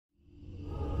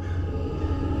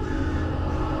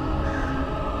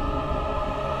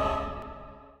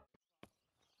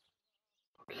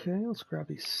Okay, let's grab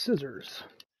these scissors.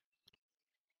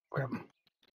 Grab them.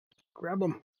 Grab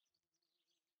them.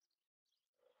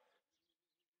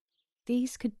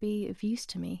 These could be of use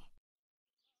to me.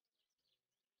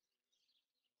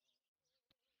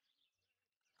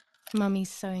 Mummy's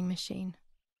sewing machine.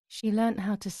 She learnt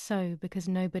how to sew because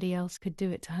nobody else could do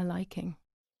it to her liking.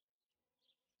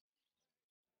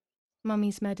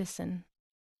 Mummy's medicine.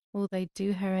 Will they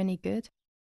do her any good?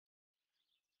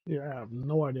 Yeah, I have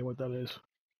no idea what that is.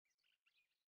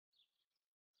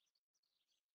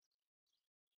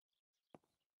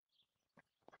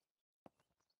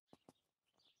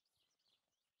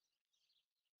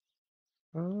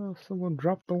 Someone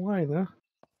dropped the wine, huh?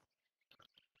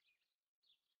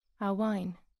 Our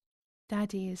wine.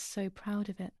 Daddy is so proud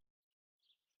of it.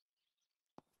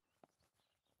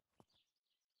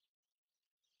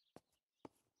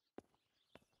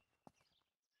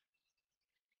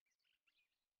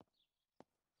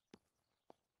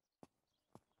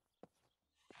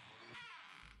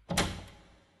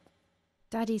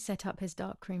 Daddy set up his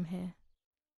darkroom here.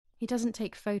 He doesn't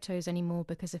take photos anymore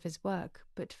because of his work,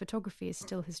 but photography is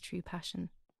still his true passion.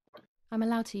 I'm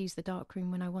allowed to use the darkroom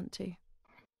when I want to.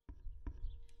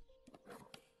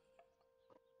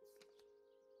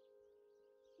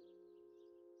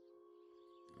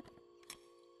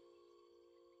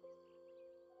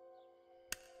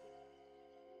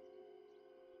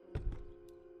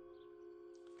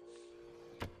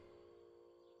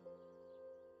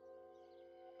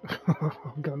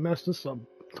 I'm gonna mess this up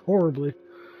horribly.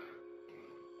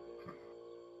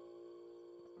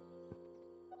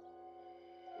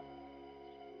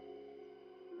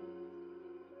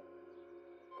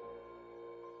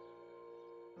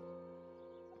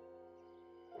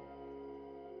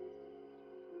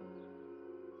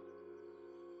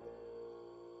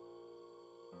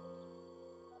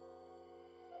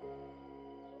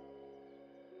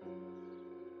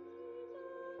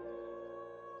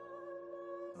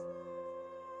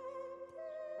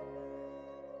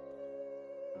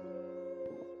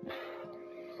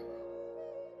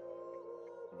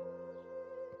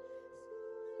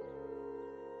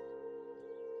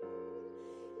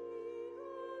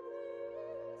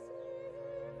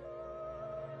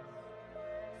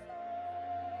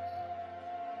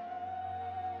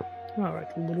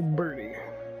 Alright, little birdie.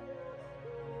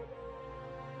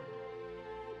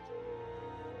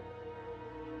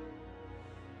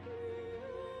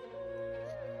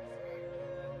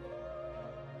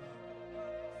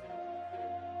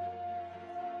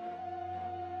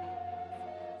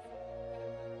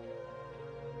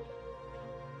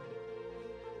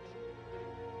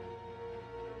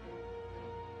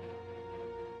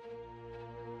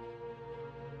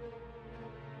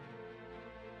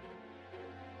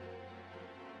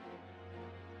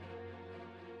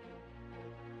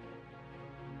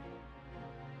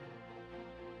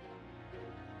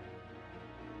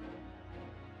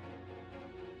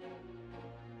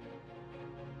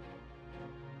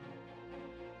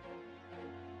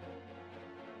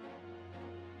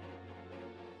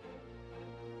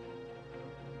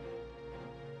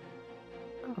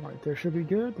 Alright, there should be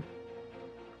good.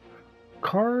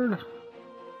 Card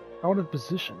out of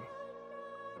position.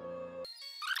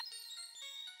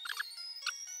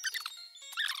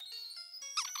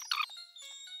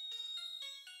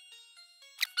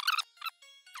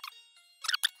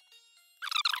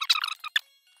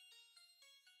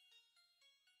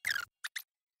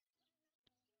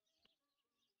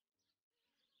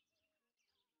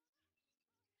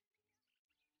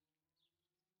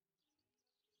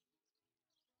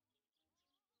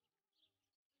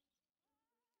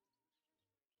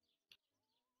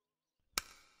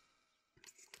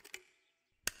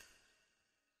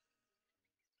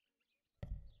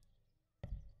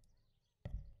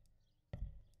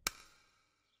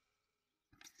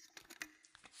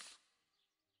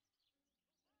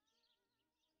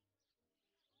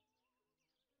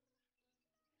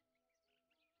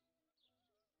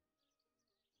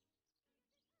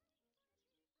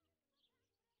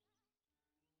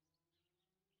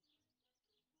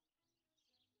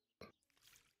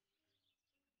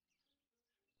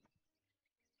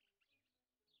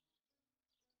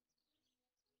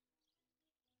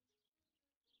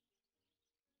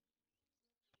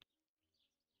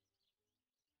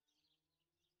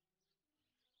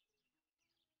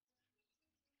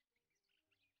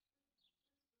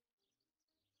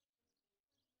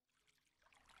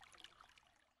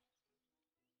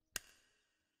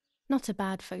 Not a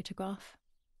bad photograph.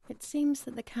 It seems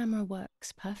that the camera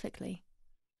works perfectly.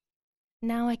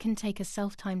 Now I can take a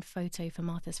self-timed photo for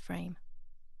Martha's frame.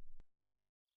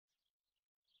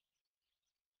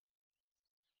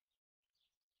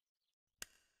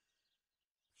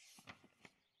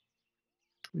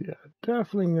 Yeah,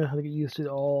 definitely gonna have to get used to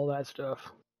all that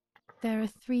stuff. There are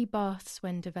 3 baths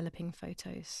when developing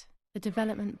photos. The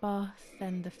development bath,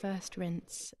 then the first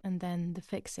rinse, and then the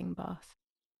fixing bath.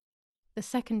 The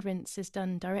second rinse is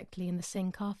done directly in the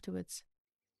sink afterwards.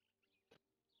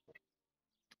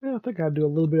 Yeah, I think I'd do a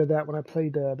little bit of that when I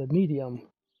played the Medium.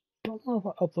 Don't know if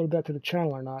I uploaded that to the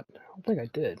channel or not. I don't think I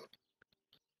did.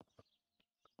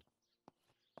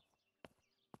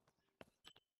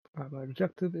 My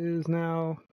objective is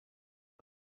now...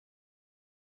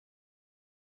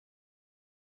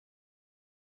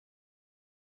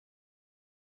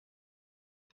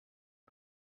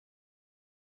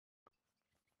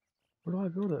 Where do I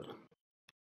go to?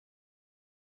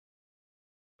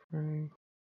 Frame.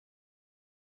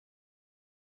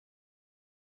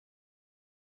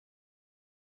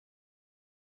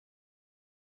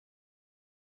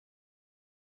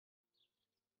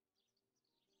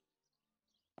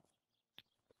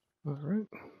 All right.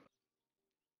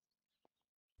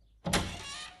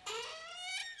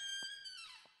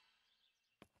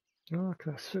 Oh,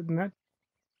 can I sit in that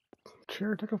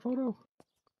chair, take a photo?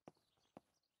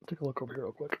 Take a look over here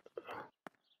real quick.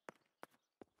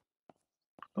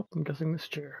 Oh, I'm guessing this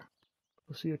chair.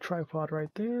 You'll see a tripod right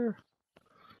there,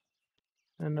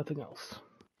 and nothing else.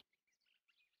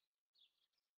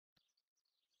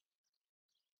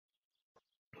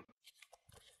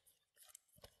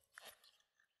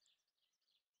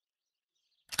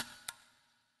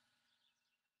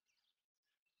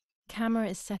 Camera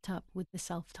is set up with the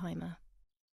self-timer.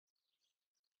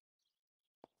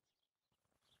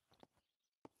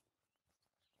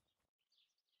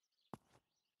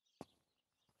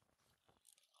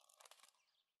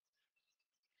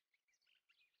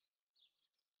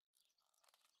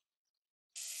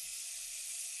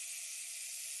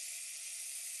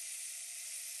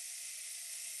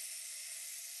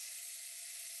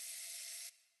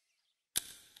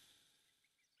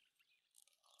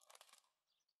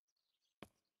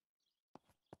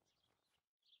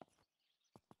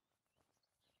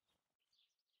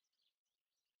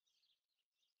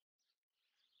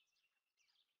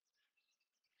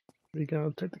 Are you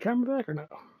gonna take the camera back or no?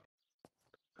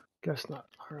 Guess not.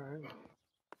 All right.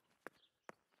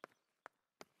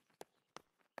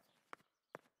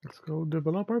 Let's go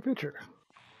develop our picture.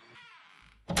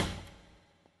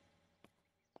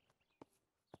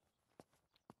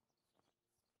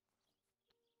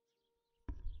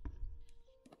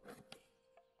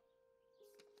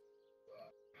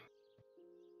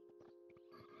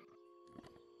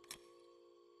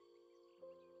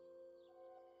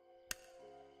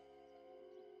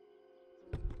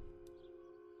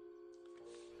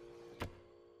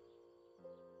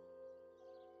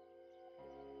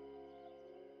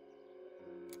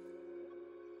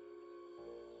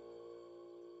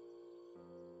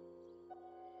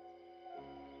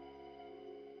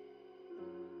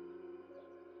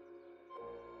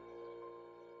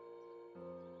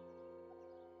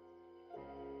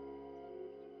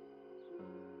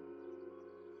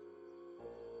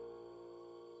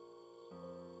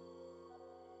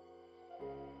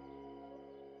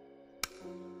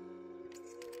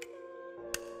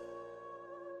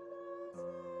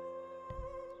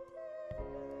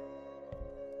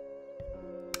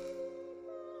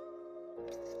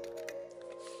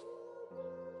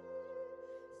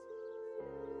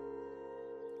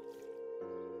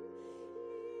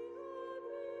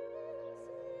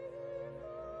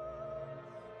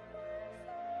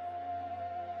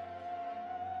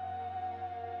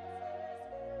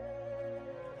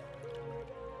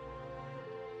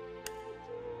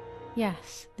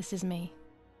 Yes, this is me.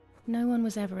 No one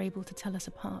was ever able to tell us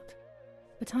apart.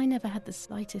 But I never had the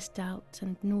slightest doubt,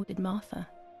 and nor did Martha.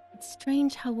 It's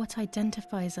strange how what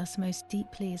identifies us most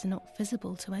deeply is not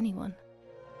visible to anyone.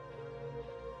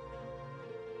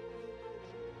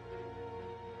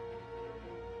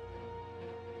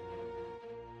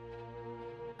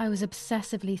 I was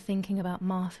obsessively thinking about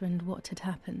Martha and what had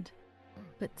happened.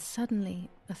 But suddenly,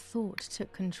 a thought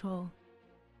took control.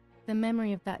 The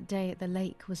memory of that day at the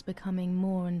lake was becoming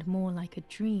more and more like a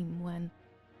dream when,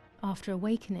 after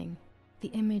awakening, the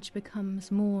image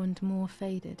becomes more and more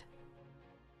faded.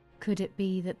 Could it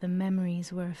be that the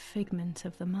memories were a figment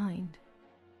of the mind?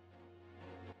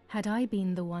 Had I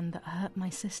been the one that hurt my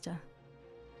sister?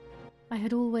 I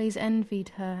had always envied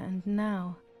her, and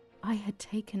now I had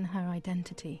taken her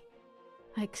identity.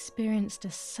 I experienced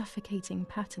a suffocating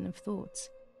pattern of thoughts.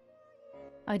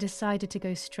 I decided to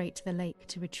go straight to the lake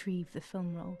to retrieve the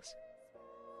film rolls.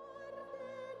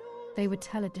 They would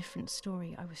tell a different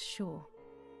story, I was sure.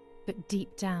 But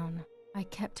deep down, I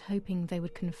kept hoping they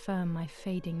would confirm my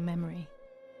fading memory.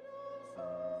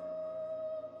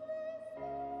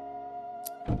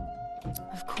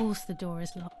 Of course the door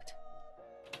is locked.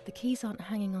 The keys aren't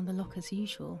hanging on the lock as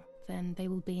usual, then they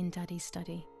will be in Daddy's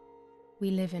study.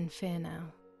 We live in fear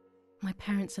now. My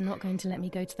parents are not going to let me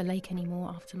go to the lake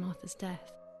anymore after Martha's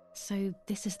death. So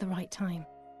this is the right time.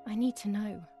 I need to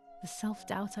know. The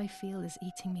self-doubt I feel is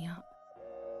eating me up.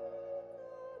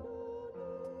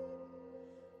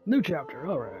 New chapter,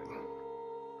 alright.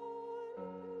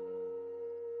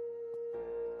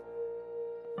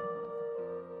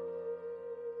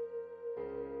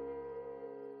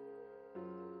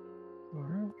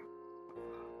 Alright.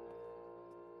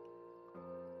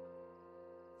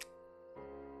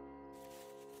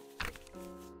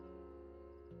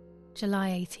 July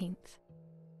 18th.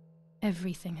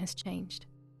 Everything has changed.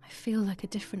 I feel like a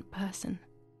different person.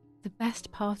 The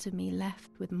best part of me left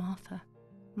with Martha.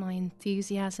 My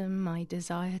enthusiasm, my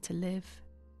desire to live,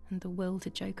 and the will to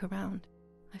joke around.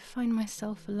 I find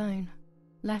myself alone,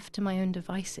 left to my own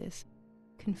devices,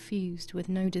 confused with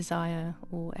no desire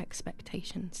or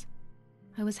expectations.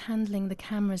 I was handling the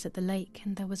cameras at the lake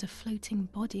and there was a floating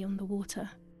body on the water.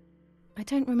 I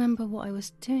don't remember what I was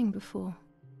doing before.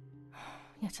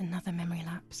 Yet another memory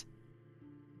lapse.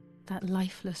 That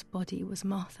lifeless body was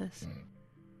Martha's,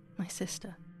 my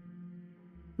sister.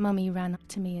 Mummy ran up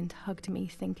to me and hugged me,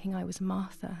 thinking I was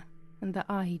Martha, and that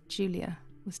I, Julia,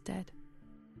 was dead.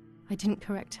 I didn't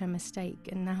correct her mistake,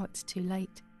 and now it's too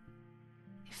late.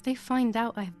 If they find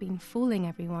out I have been fooling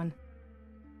everyone,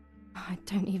 I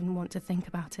don't even want to think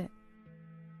about it.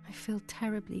 I feel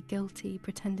terribly guilty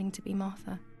pretending to be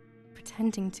Martha,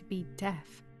 pretending to be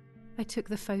deaf. I took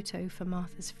the photo for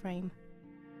Martha's frame.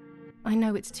 I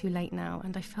know it's too late now,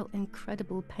 and I felt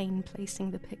incredible pain placing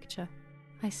the picture.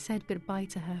 I said goodbye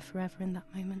to her forever in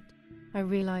that moment. I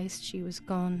realized she was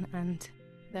gone, and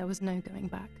there was no going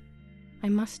back. I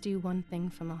must do one thing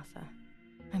for Martha.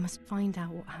 I must find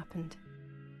out what happened.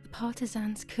 The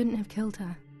partisans couldn't have killed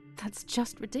her. That's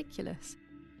just ridiculous.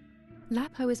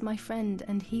 Lapo is my friend,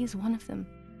 and he is one of them.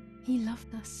 He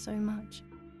loved us so much.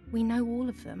 We know all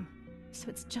of them, so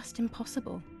it's just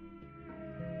impossible.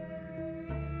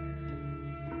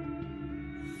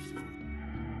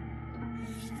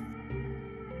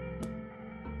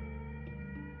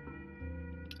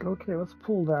 Okay, let's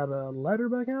pull that letter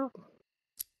back out.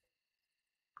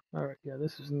 Alright, yeah,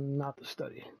 this is not the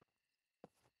study.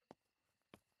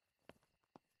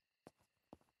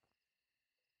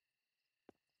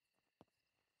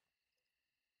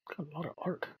 Got a lot of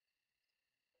art.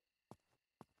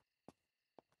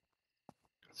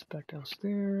 It's back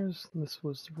downstairs. This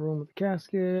was the room with the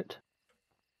casket.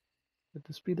 Would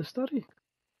this be the study?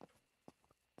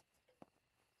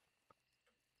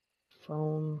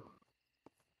 Phone.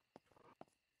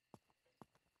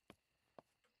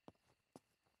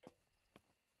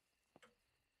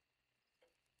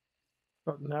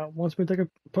 Oh, now it wants me to take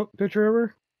a picture of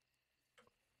her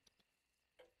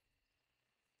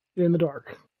in the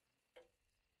dark.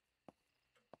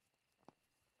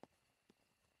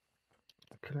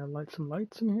 Can I light some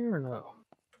lights in here or no?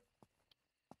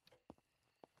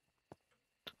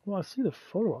 Well, I see the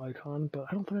photo icon, but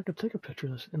I don't think I could take a picture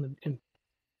of this in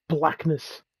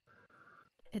blackness.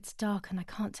 It's dark and I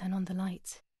can't turn on the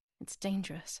lights. It's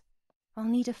dangerous. I'll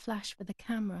need a flash for the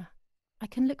camera. I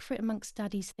can look for it amongst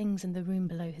Daddy's things in the room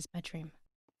below his bedroom.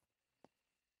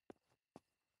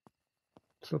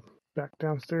 So back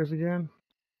downstairs again.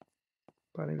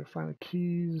 But I need to find the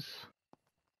keys.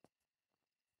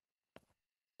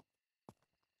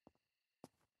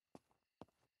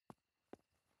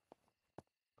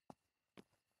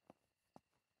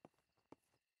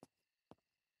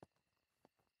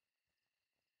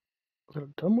 Is that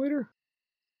a dumbwaiter?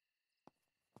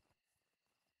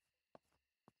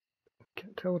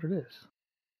 Can't tell what it is.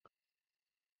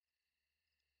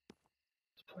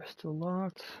 This place still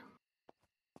locked.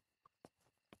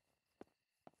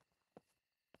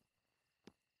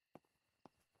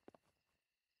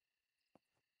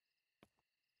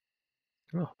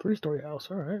 Oh, three-story house.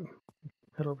 All right.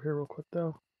 Head over here real quick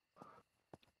though.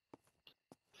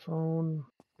 Phone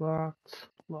locked.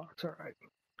 Locked. All right.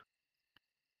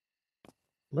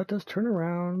 Let us turn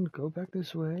around. Go back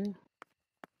this way.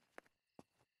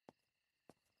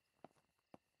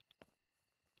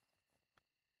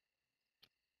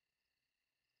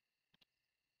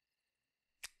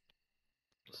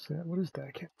 What is that?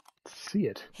 I can't see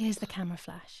it. Here's the camera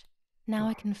flash. Now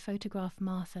I can photograph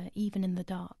Martha even in the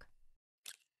dark.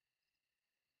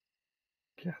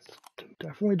 Yeah, it's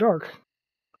definitely dark.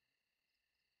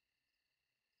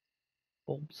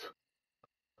 Bulbs.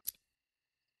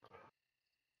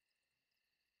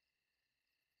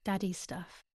 Daddy's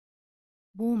stuff.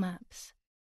 War maps.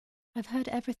 I've heard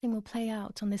everything will play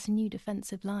out on this new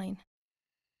defensive line.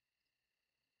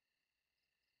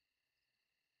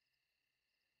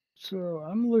 So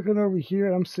I'm looking over here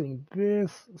and I'm seeing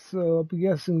this. So I'm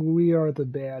guessing we are the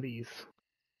baddies.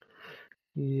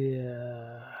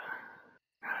 Yeah.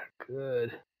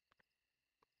 Good.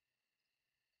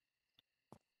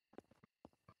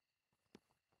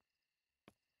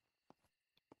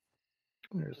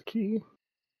 There's the key.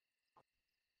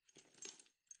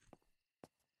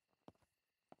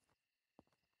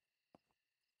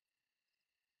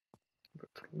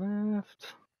 Look to the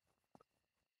left.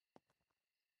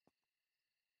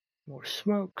 More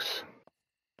smokes.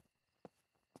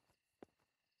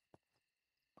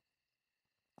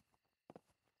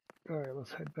 Alright,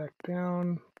 let's head back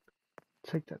down.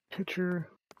 Take that picture.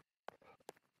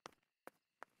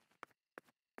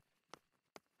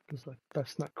 Because like,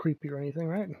 that's not creepy or anything,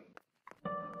 right?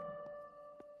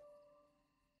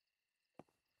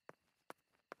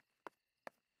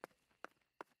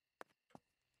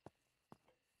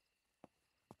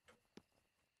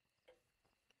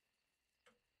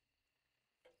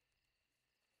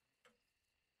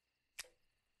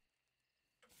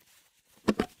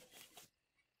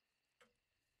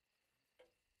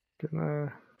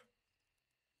 Gonna...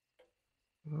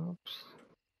 Oops.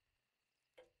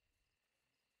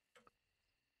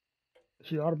 Is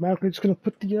she automatically just gonna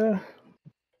put the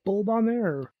bulb on there,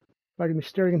 or am I gonna be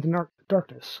staring into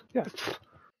darkness? Yeah.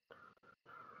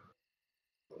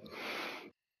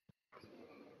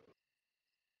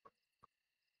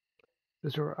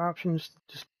 Is there options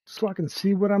just so I can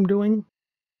see what I'm doing?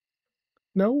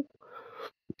 No?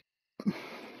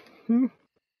 Hmm?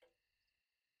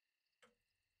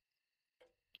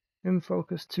 In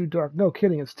focus, too dark. No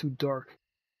kidding, it's too dark.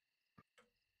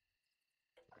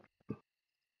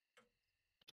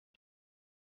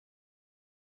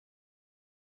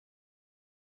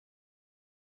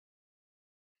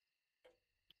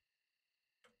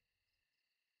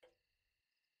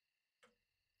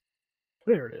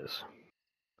 There it is.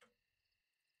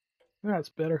 That's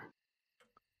better.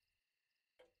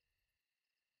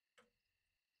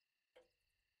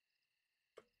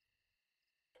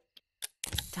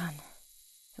 Done.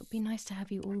 It would be nice to have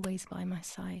you always by my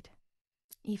side,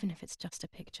 even if it's just a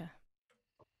picture.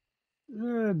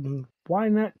 Why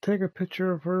not take a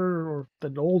picture of her, or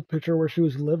an old picture where she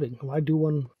was living? Why do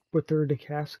one with her in a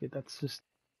casket? That's just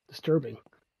disturbing.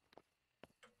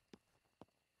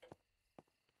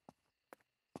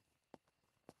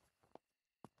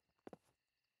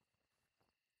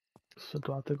 So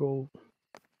do I have to go...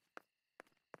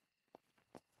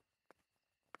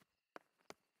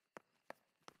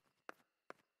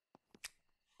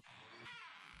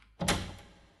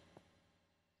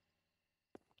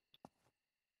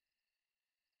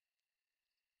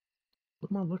 What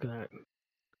am I looking at?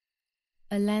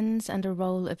 A lens and a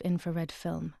roll of infrared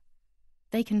film.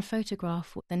 They can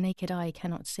photograph what the naked eye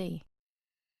cannot see.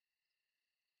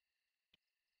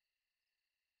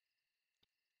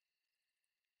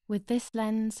 With this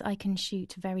lens, I can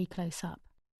shoot very close up.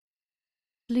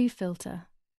 Blue filter,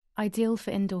 ideal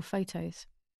for indoor photos.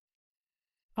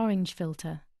 Orange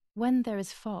filter, when there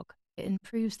is fog, it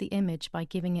improves the image by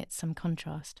giving it some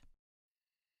contrast.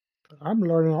 I'm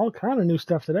learning all kind of new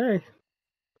stuff today.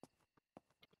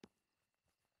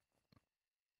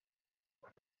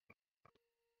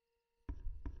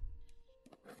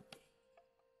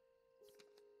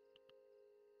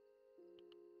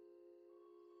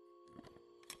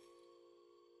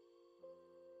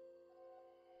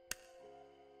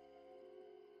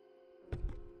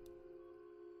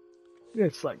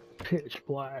 It's like pitch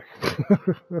black.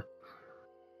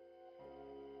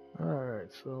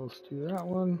 Alright, so let's do that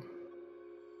one.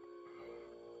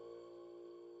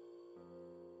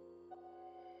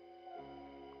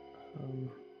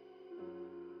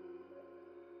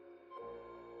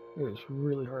 It's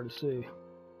really hard to see.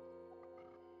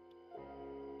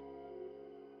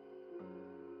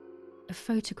 A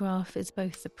photograph is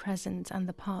both the present and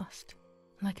the past,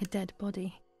 like a dead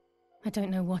body. I don't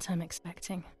know what I'm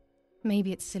expecting.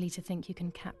 Maybe it's silly to think you can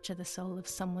capture the soul of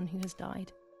someone who has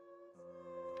died.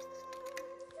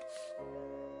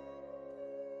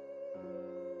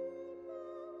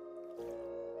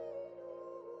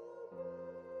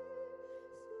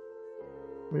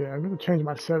 Yeah, I'm gonna change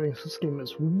my settings. This game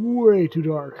is way too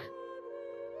dark.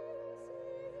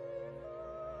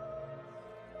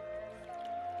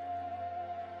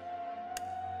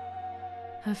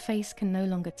 Her face can no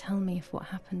longer tell me if what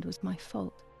happened was my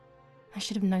fault. I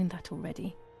should have known that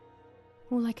already.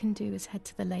 All I can do is head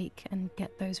to the lake and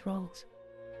get those rolls.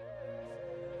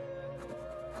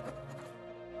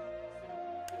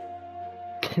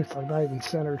 It's like not even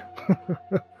centered.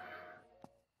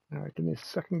 Alright, give me a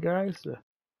second, guys, to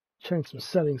change some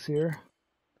settings here.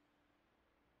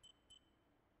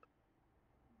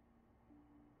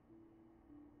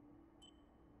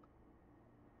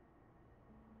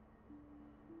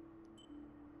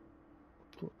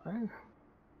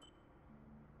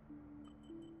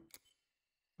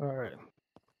 Alright.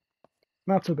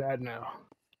 Not so bad now.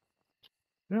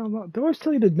 They always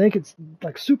tell you to make it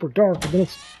like super dark, but then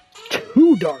it's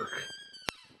too dark.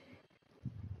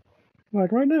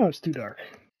 Like right now, it's too dark.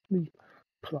 Let me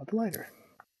pull out the lighter.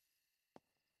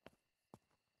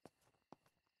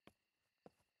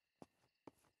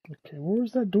 Okay, where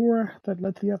was that door that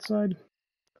led to the outside?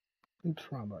 Oops,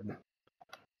 wrong button.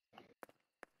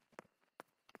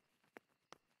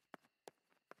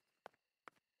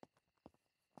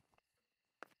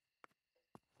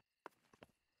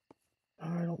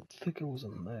 I don't think it was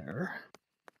in there.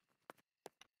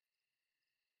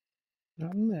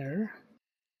 Not in there.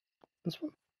 This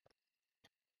one?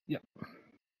 Yep.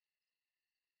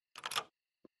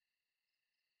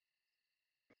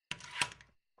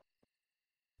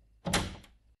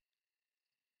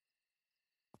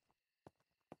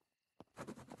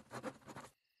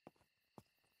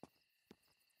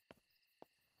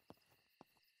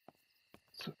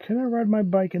 So can I ride my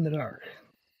bike in the dark?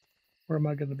 Or am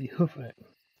I going to be hoofing it?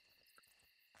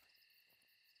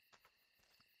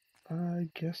 I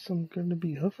guess I'm going to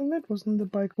be hoofing it? Wasn't the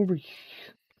bike over here?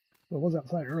 Well, it was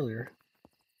outside earlier.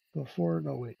 Before,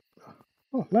 no wait.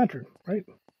 Oh, lantern, right?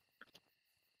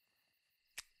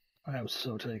 I am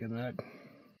so taking that.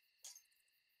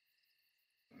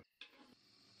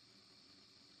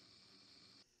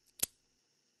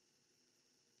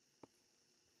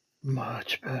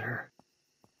 Much better.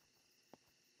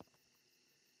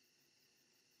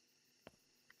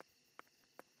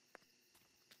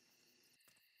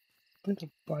 I think the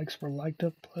bikes were liked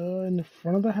up in the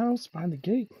front of the house, behind the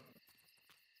gate.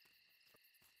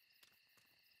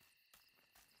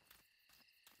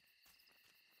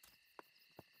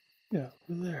 Yeah,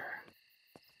 over there.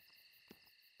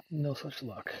 No such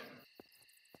luck.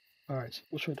 Alright, so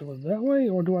which way do I go? That way,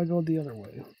 or do I go the other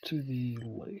way? To the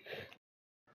lake.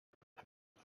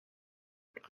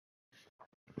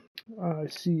 I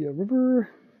see a river,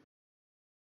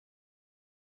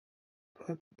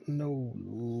 but no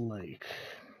lake.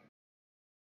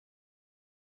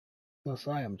 Unless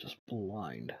I am just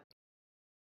blind.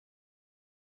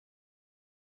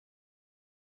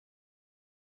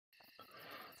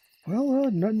 Well,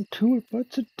 nothing to it but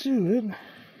to do it.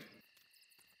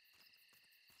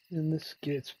 And this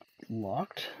gate's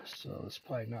locked, so it's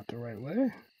probably not the right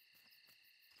way.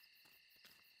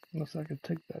 Unless I could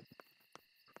take that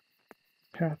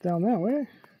path down that way.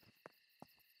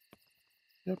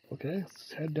 Yep, okay,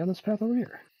 let's head down this path over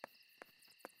here.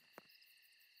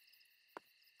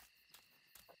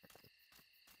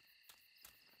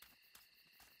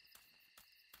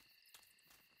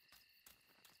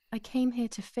 I came here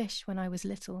to fish when I was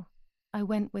little. I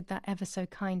went with that ever so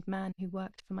kind man who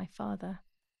worked for my father.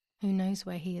 Who knows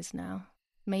where he is now?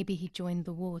 Maybe he joined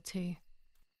the war too.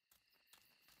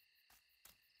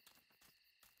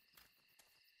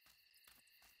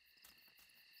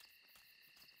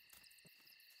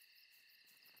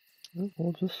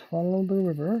 We'll just follow the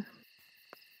river,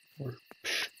 or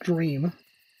stream.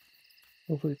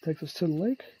 Hopefully it takes us to the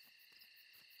lake.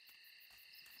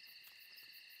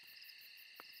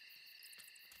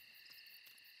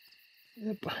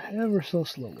 Yep, ever so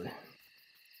slowly.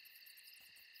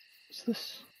 What's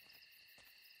this?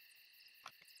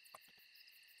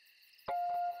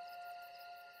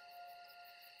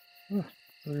 Oh,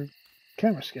 another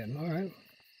camera scan, alright.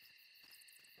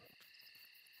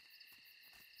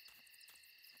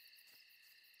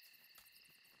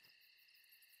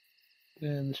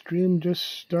 And the stream just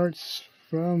starts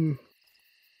from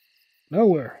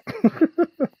nowhere.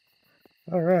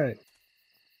 Alright.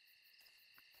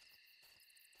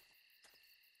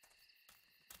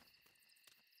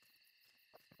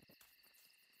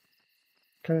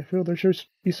 Kind of feel there should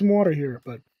be some water here,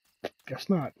 but guess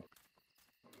not.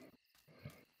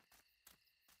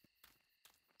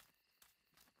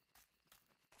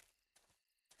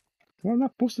 Well, I'm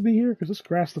not supposed to be here because this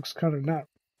grass looks kind of not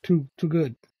too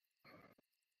good.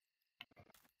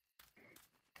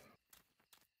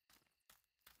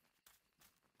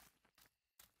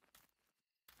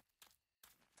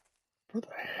 Where the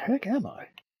heck am I?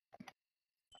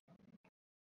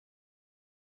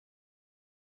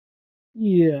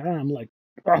 Yeah, I'm like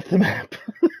off the map.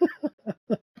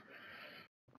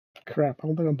 Crap, I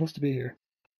don't think I'm supposed to be here.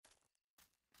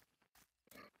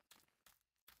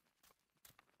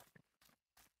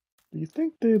 Do you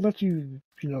think they let you,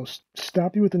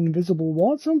 stop you with an invisible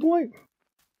wall at some point?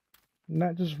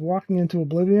 Not just walking into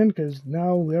oblivion, because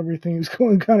now everything is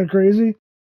going kind of crazy?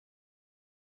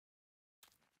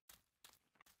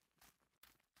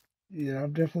 Yeah,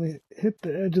 I've definitely hit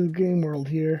the edge of the game world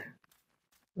here.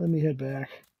 Let me head back.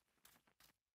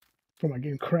 Before my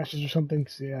game crashes or something.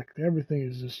 See, yeah, everything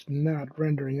is just not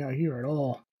rendering out here at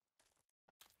all.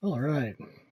 Alright.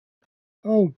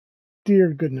 Oh,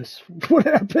 dear goodness. What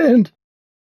happened?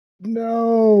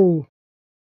 No.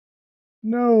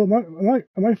 No,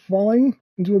 am I falling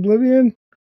into oblivion?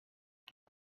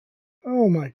 Oh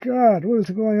my god, what is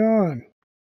going on?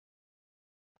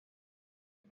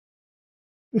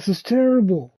 This is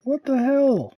terrible. What the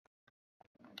hell?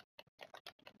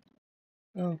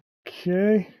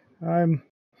 Okay,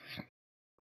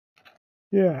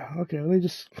 yeah, okay, let me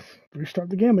just restart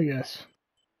the game, I guess.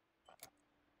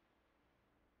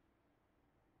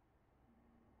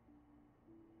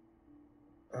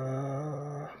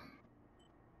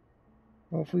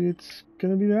 Hopefully it's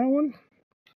gonna be that one.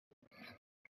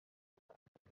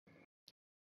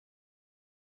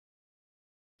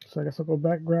 So I guess I'll go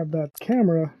back, grab that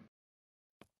camera,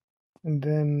 and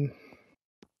then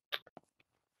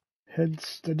head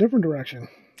a different direction.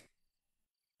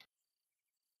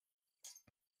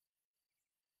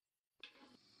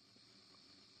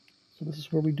 So this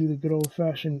is where we do the good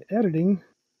old-fashioned editing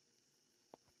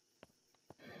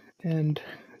and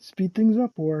speed things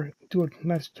up or do a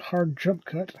nice hard jump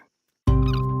cut.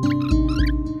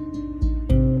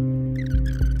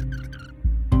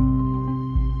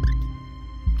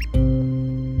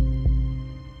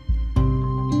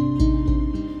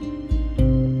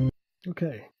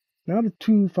 Okay, now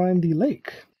to find the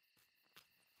lake.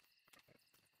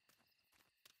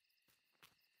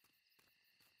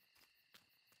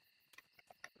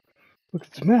 Look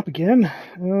at this map again.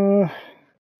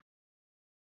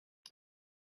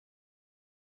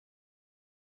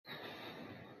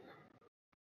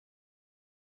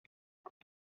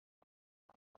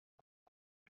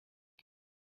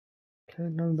 Okay,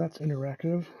 none of that's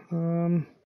interactive.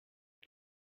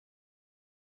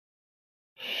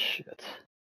 Shit.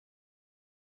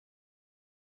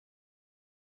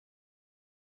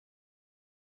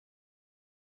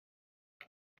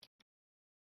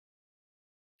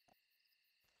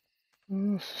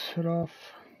 Let's head off.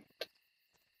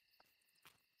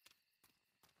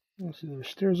 Let's see, there's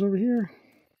stairs over here.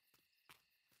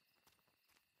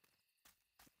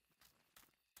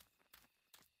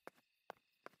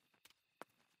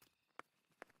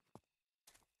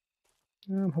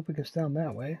 I'm hoping it's down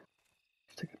that way.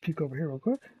 Let's take a peek over here real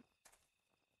quick.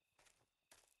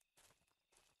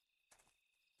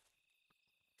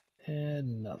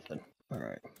 And nothing.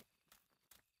 Alright.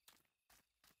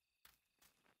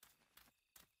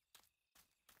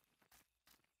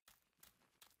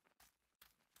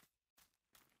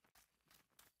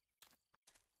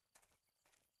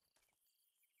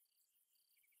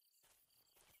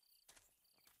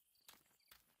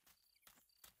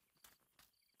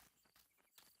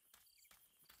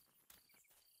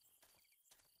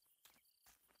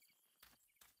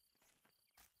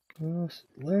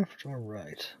 Left or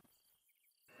right?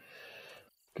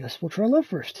 Guess we'll try left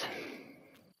first.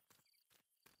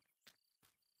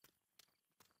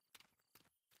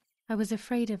 I was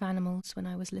afraid of animals when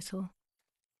I was little.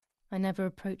 I never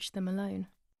approached them alone.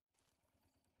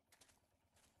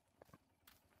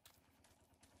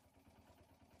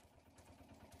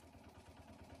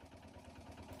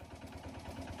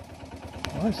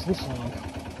 What's this song?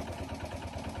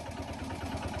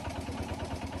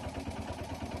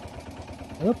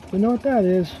 Yep, we know what that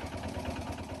is.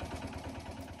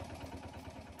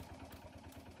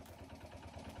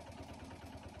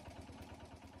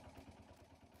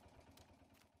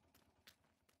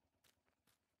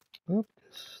 Oh,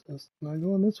 that's not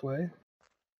going this way.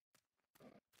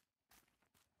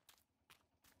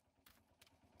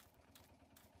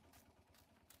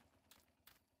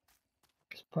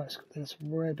 Let's probably scoot this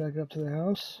right back up to the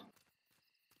house.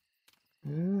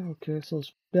 Yeah, okay, so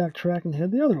let's backtrack and head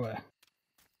the other way.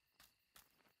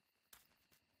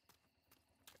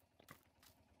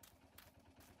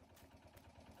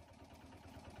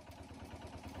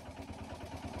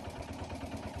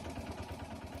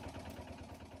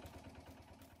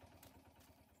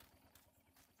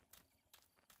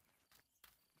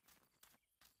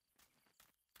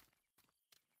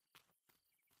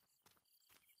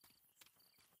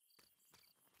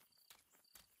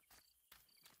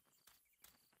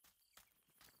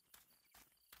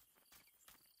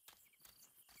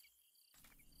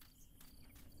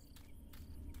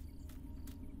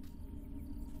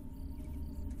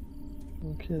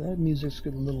 Okay, that music's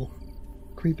getting a little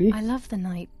creepy. I love the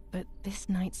night, but this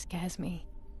night scares me.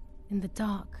 In the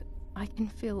dark, I can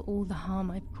feel all the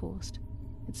harm I've caused.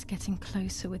 It's getting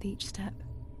closer with each step.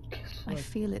 I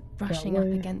feel it brushing up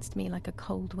against me like a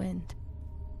cold wind.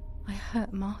 I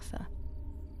hurt Martha.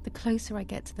 The closer I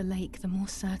get to the lake, the more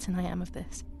certain I am of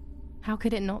this. How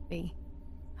could it not be?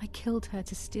 I killed her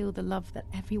to steal the love that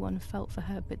everyone felt for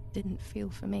her but didn't feel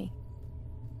for me.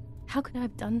 How could I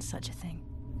have done such a thing?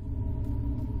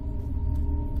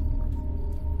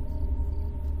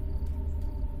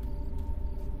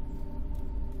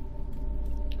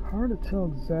 Hard to tell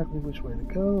exactly which way to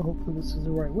go. Hopefully this is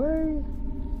the right way.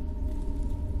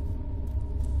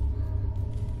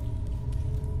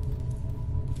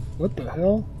 What the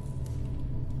hell?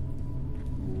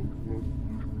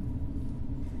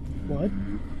 What?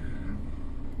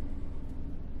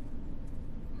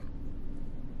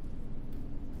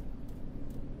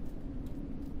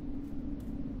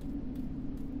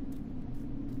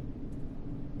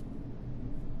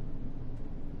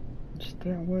 Just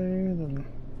that way, then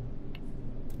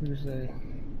there's a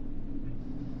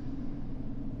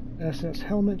SS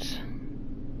helmet.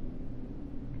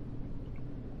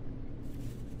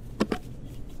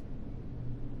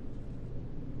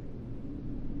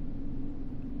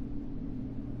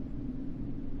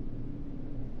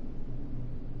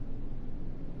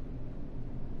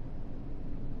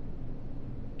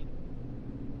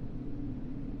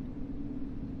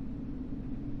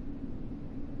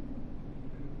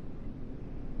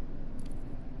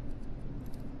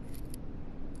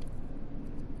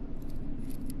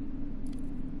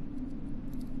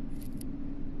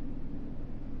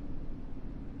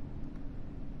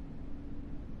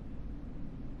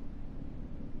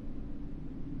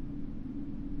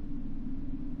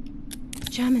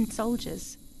 German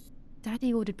soldiers.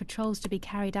 Daddy ordered patrols to be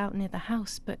carried out near the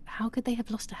house, but how could they have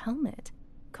lost a helmet?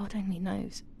 God only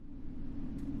knows.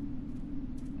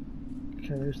 Okay,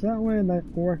 there's that way,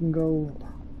 or I can go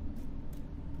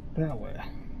that way.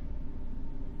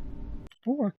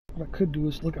 Or what I could do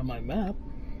is look at my map.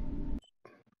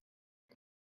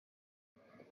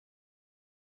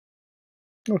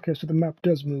 Okay, so the map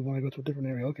does move when I go to a different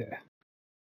area. Okay.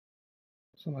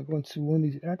 So am I going to one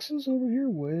of these X's over here?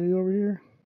 Way over here?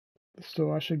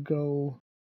 So I should go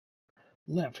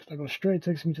left. If I go straight, it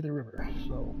takes me to the river.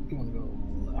 So you want to go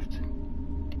left.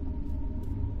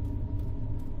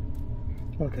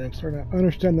 Okay, I'm starting to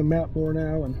understand the map more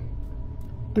now and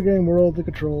the game world, the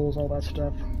controls, all that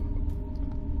stuff.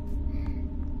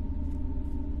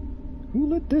 Who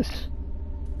lit this?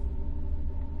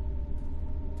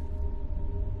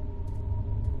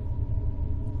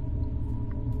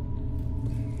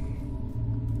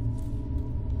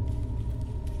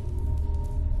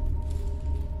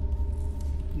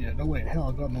 Yeah, no way in hell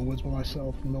I'll go out in the woods by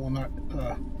myself in the middle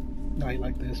of night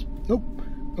like this. Nope,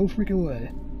 no freaking way.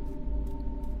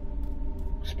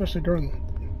 Especially during,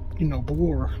 you know, the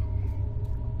war.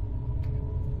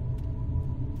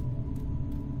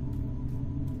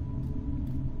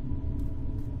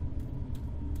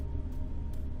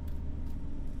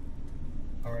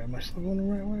 Alright, am I still going the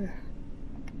right way?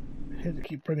 I had to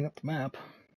keep bringing up the map.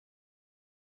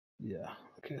 Yeah,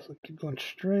 okay, so keep going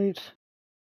straight.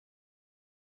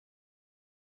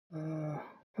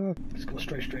 Let's go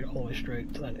straight, all the way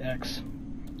straight to that X.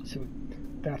 See what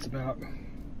that's about.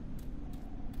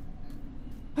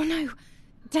 Oh no!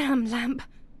 Damn lamp!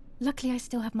 Luckily I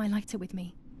still have my lighter with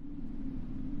me.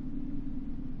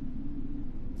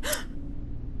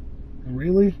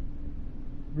 Really?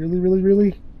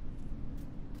 Really?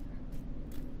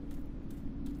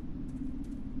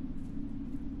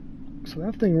 So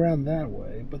that thing ran that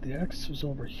way, but the X was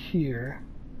over here.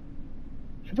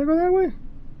 Should I go that way?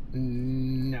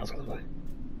 No, let's go this way.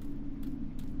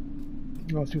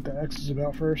 Let's see what the X is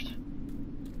about first.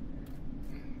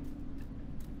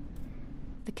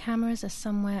 The cameras are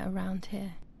somewhere around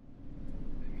here.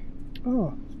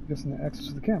 Oh, I'm guessing the X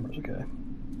is the cameras, okay.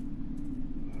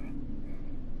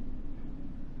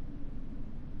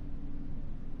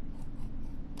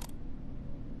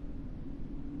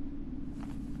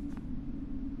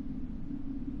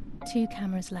 Two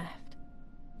cameras left.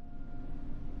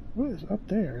 What is up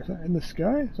there? Is that in the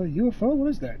sky? Is that a UFO? What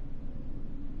is that?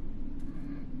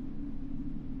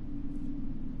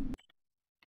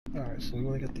 Alright, so we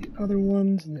want to get the other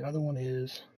ones, and the other one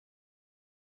is...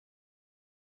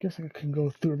 Guess I can go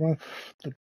through around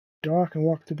the dock and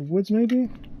walk through the woods, maybe?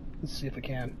 Let's see if I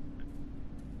can.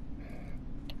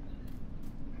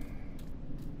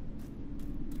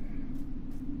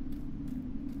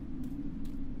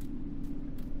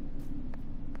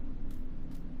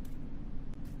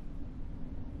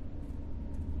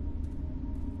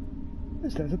 What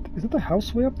is that? Is that the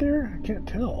house way up there? I can't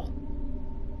tell.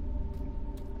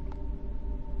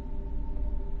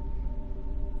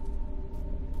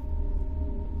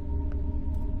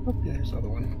 Oh, yeah, here's the other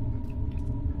one.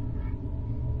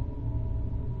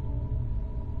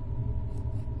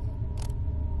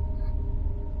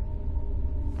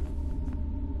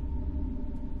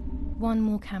 One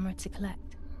more camera to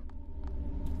collect.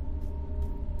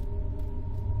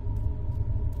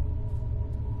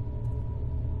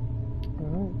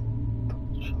 Oh,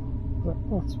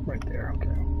 it's right there, okay.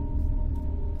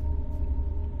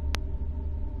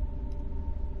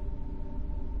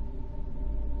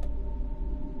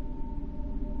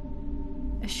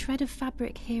 A shred of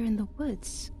fabric here in the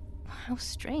woods. How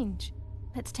strange.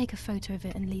 Let's take a photo of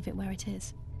it and leave it where it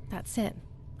is. That's it.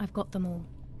 I've got them all.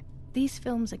 These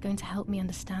films are going to help me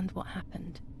understand what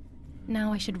happened.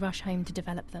 Now I should rush home to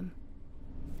develop them.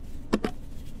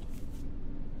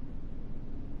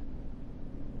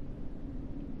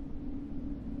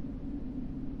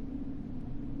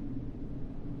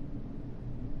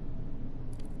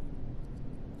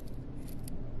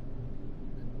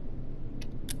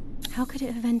 How could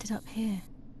it have ended up here?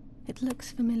 It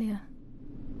looks familiar.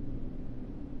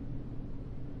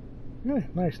 Yeah,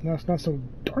 nice. Now it's not so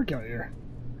dark out here.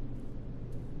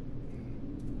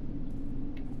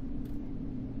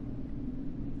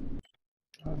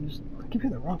 I keep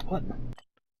hitting the wrong button.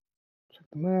 Check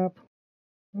the map.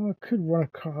 I could run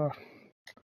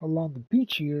along the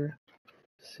beach here.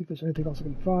 See if there's anything else I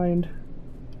can find.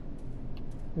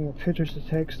 More pictures to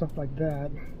take, stuff like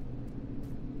that.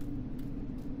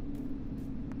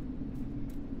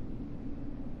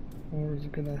 Or is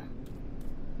it gonna...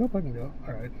 Nope, I can go.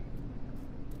 Alright.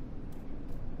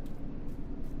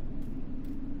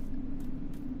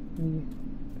 Any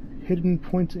hidden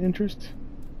points of interest?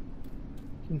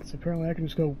 Since apparently I can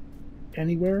just go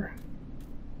anywhere.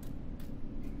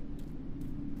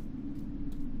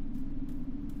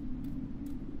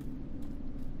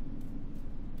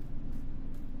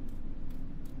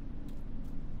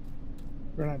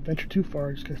 Better not venture too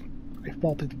far just because I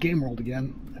faulted the game world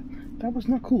again. That was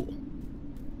not cool.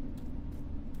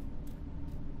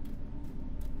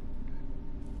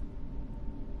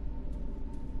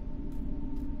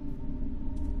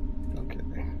 Okay.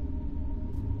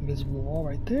 Invisible wall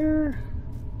right there.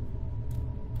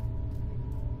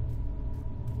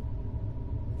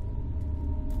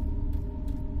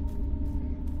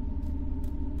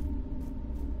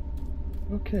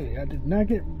 Okay, I did not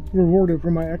get rewarded for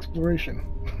my exploration.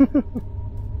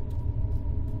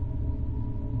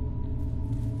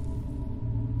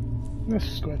 Let's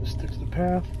just go ahead and stick to the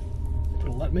path. If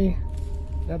it'll let me.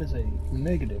 That is a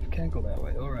negative. Can't go that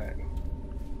way. Alright.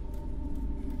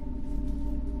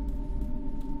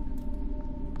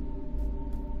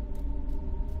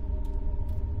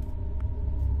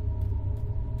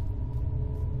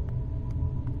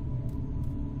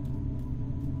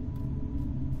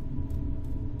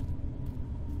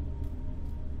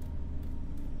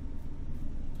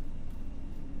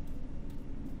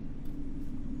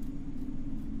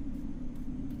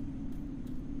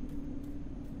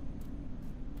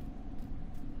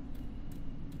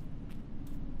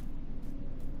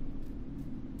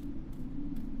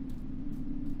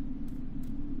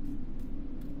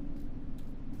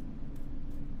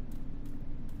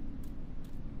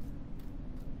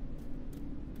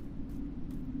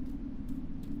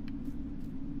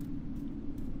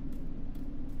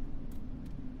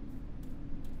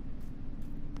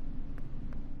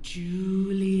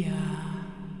 Julia.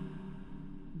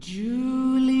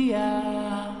 Julia.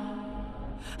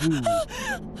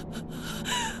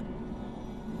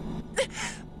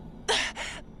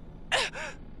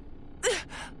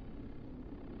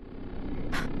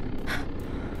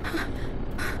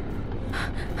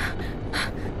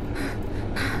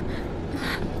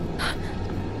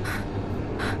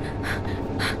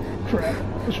 Crap.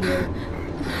 This way.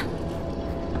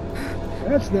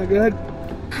 That's not good.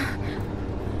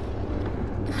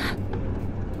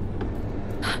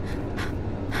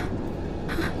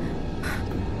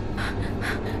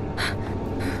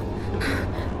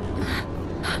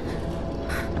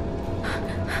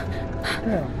 I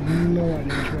have no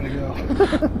idea which way to go.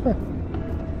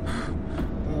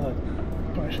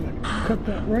 Probably should have cut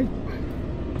that right.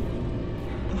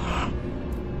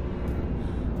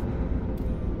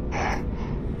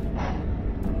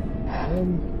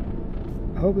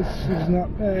 I hope this is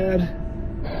not bad.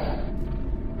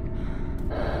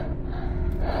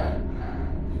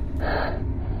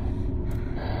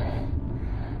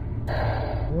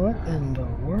 What in the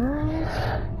world?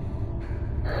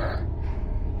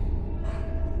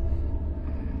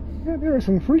 Yeah, there is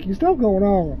some freaky stuff going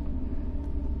on.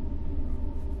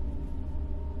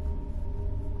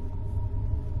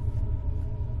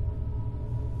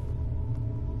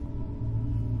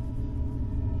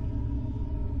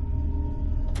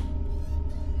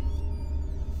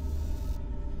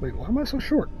 Wait, why am I so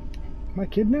short? Am I a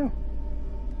kid now?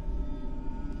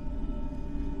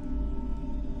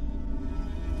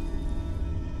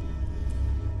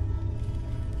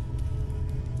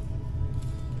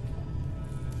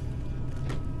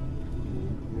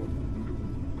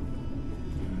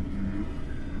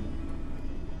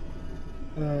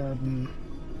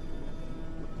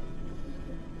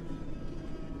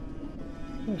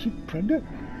 Is she pregnant?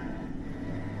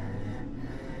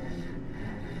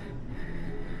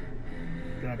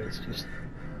 That is just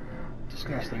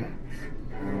disgusting.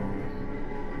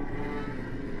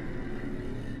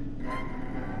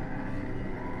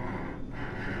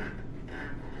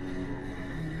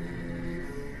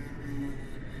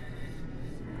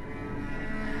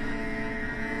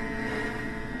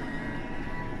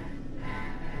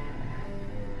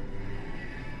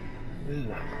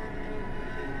 Ugh.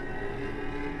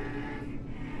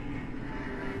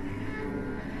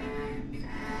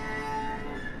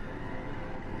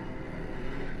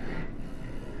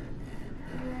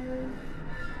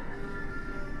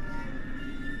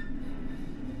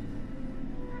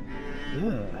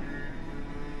 Ugh.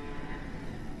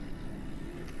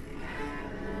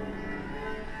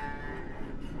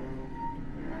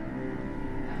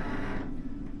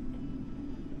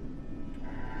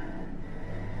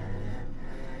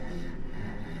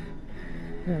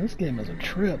 Man, this game is a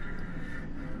trip.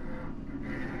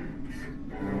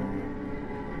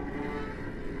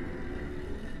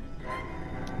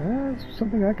 Is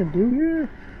something I can do here?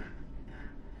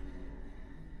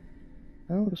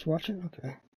 Oh, just watch it?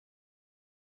 Okay.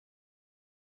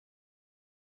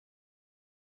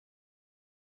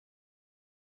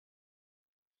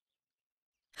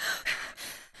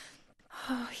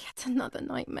 Oh, yet another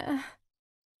nightmare.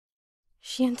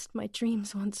 She entered my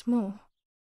dreams once more.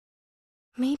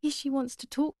 Maybe she wants to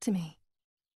talk to me.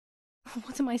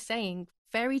 What am I saying?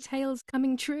 Fairy tales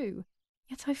coming true.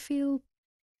 Yet I feel...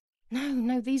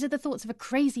 No, these are the thoughts of a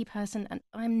crazy person, and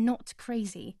I'm not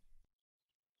crazy.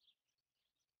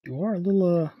 You are a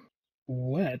little,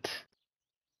 wet.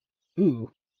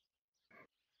 Ooh.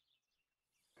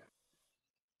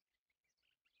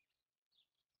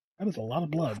 That is a lot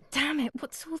of blood. Damn it,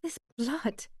 what's all this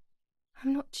blood?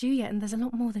 I'm not due yet, and there's a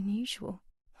lot more than usual.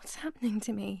 What's happening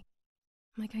to me?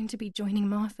 Am I going to be joining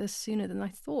Martha sooner than I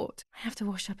thought? I have to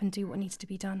wash up and do what needs to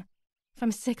be done. If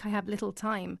I'm sick, I have little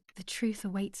time. The truth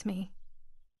awaits me.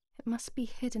 It must be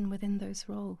hidden within those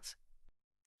rolls.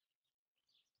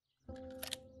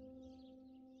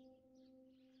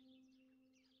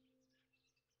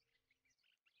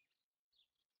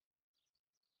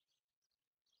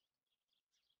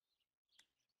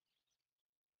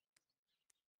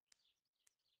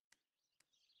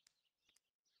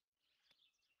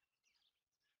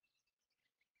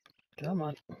 Come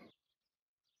on.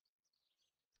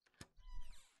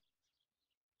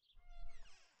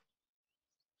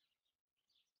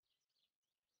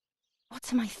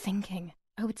 What am I thinking?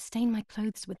 I would stain my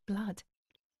clothes with blood.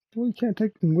 Well, you can't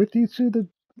take them with you to the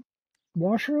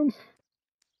washroom?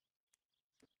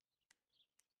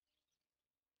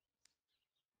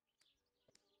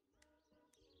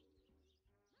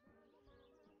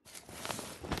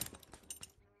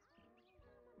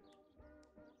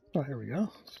 Oh, here we go.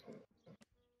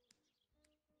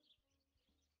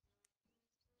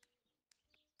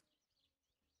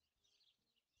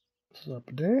 This is up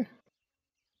a day.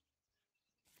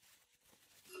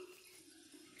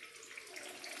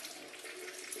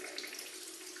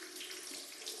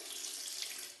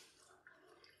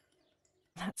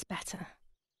 That's better.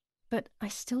 But I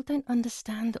still don't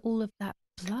understand all of that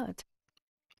blood.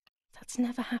 That's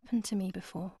never happened to me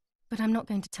before. But I'm not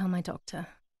going to tell my doctor.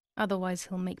 Otherwise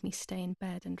he'll make me stay in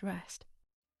bed and rest.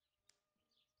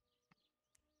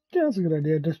 Yeah, that's a good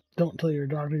idea. Just don't tell your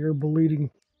doctor you're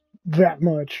bleeding that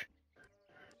much.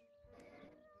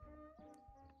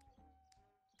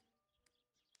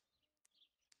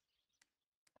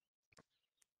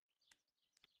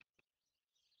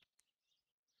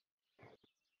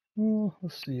 Well,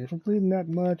 let's see. If we're bleeding that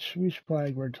much, we should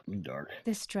probably wear something dark.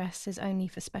 This dress is only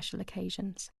for special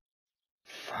occasions.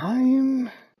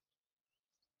 Fine.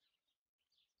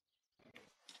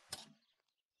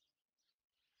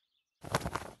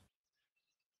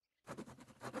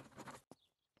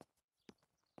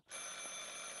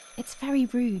 It's very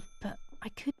rude, but I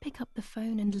could pick up the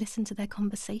phone and listen to their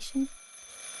conversation.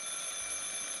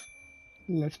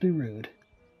 Let's be rude.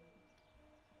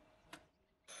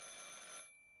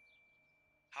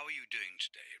 How are you doing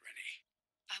today, Rennie?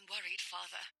 I'm worried,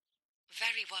 Father.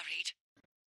 Very worried.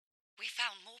 We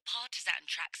found more partisan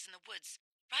tracks in the woods,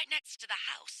 right next to the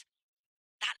house.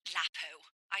 That Lapo,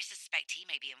 I suspect he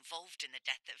may be involved in the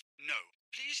death of... No,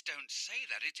 please don't say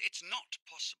that. It's not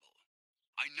possible.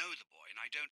 I know the boy and I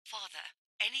don't... Father,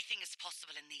 anything is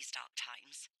possible in these dark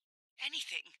times.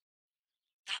 Anything.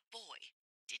 That boy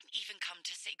didn't even come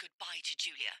to say goodbye to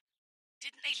Julia.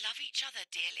 Didn't they love each other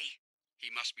dearly? He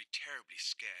must be terribly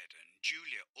scared, and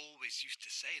Julia always used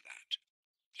to say that.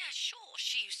 Yeah, sure,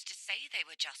 she used to say they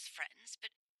were just friends,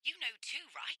 but you know too,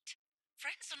 right?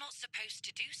 Friends are not supposed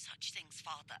to do such things,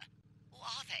 Father. Or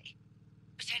are they?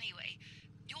 But anyway,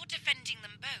 you're defending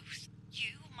them both.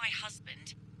 You, my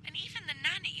husband, and even the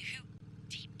nanny who,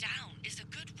 deep down, is a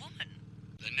good woman.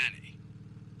 The nanny.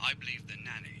 I believe the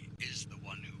nanny is the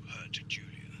one who hurt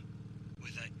Julia.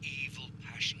 With her evil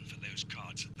passion for those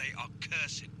cards, they are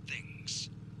cursed things.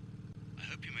 I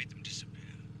hope you made them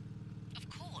disappear. Of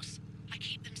course, I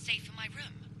keep them safe in my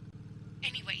room.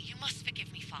 Anyway, you must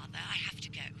forgive me, Father. I have to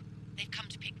go. They've come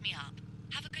to pick me up.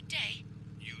 Have a good day.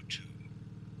 You too.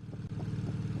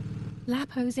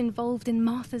 Lapo's involved in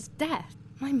Martha's death.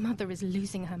 My mother is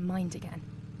losing her mind again.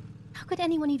 How could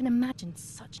anyone even imagine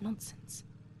such nonsense?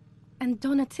 And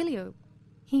Don Attilio,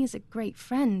 he is a great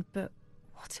friend, but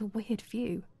what a weird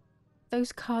view.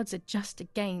 Those cards are just a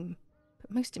game,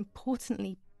 but most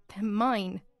importantly, they're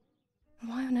mine.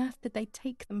 Why on earth did they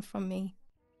take them from me?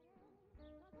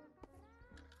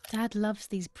 Dad loves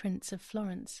these prints of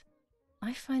Florence.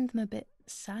 I find them a bit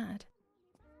sad.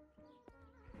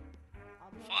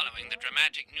 Following the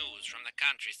dramatic news from the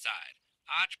countryside,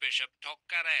 Archbishop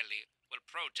Toccarelli will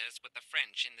protest with the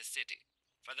French in the city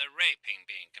for the raping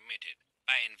being committed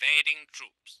by invading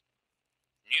troops.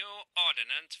 New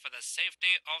ordinance for the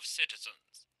safety of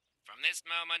citizens. From this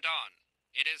moment on,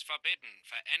 it is forbidden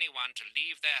for anyone to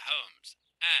leave their homes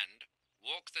and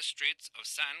walk the streets of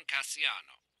San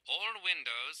Cassiano. All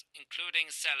windows, including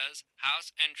cellars,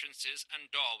 house entrances, and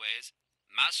doorways,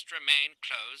 must remain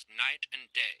closed night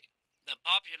and day. The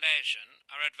population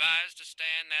are advised to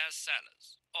stay in their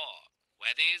cellars, or,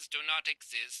 where these do not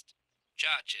exist,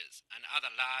 churches and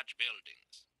other large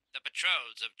buildings. The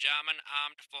patrols of German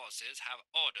armed forces have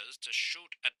orders to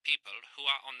shoot at people who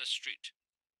are on the street,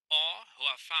 or who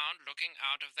are found looking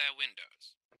out of their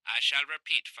windows. I shall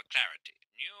repeat for clarity.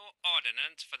 New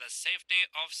ordinance for the safety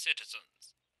of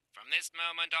citizens. From this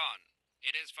moment on,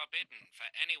 it is forbidden for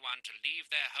anyone to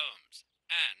leave their homes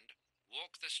and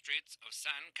walk the streets of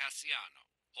San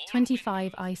Cassiano. All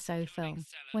 25 windows, ISO including film.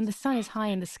 cellars, When the sun is house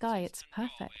high in the sky, entrances, it's and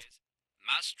perfect. doorways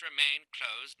must remain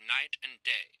closed night and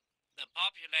day. The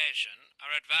population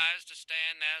are advised to stay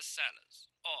in their cellars,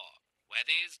 or, where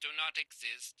these do not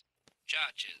exist,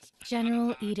 churches and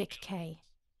General other large Edict buildings. K.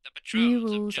 The New patrols of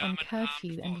rules on German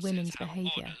curfew armed and forces women's have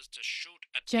behavior. orders to shoot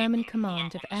at German people who are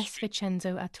command of on the S. street, Vincenzo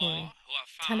or Arturi. who are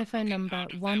found Telephone looking number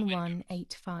out of their windows.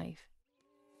 1185.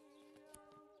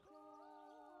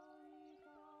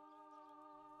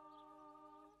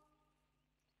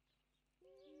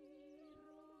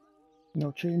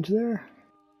 No change there.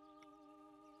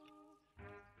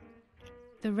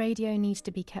 The radio needs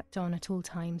to be kept on at all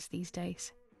times these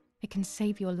days. It can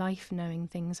save your life knowing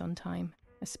things on time,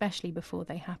 especially before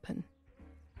they happen.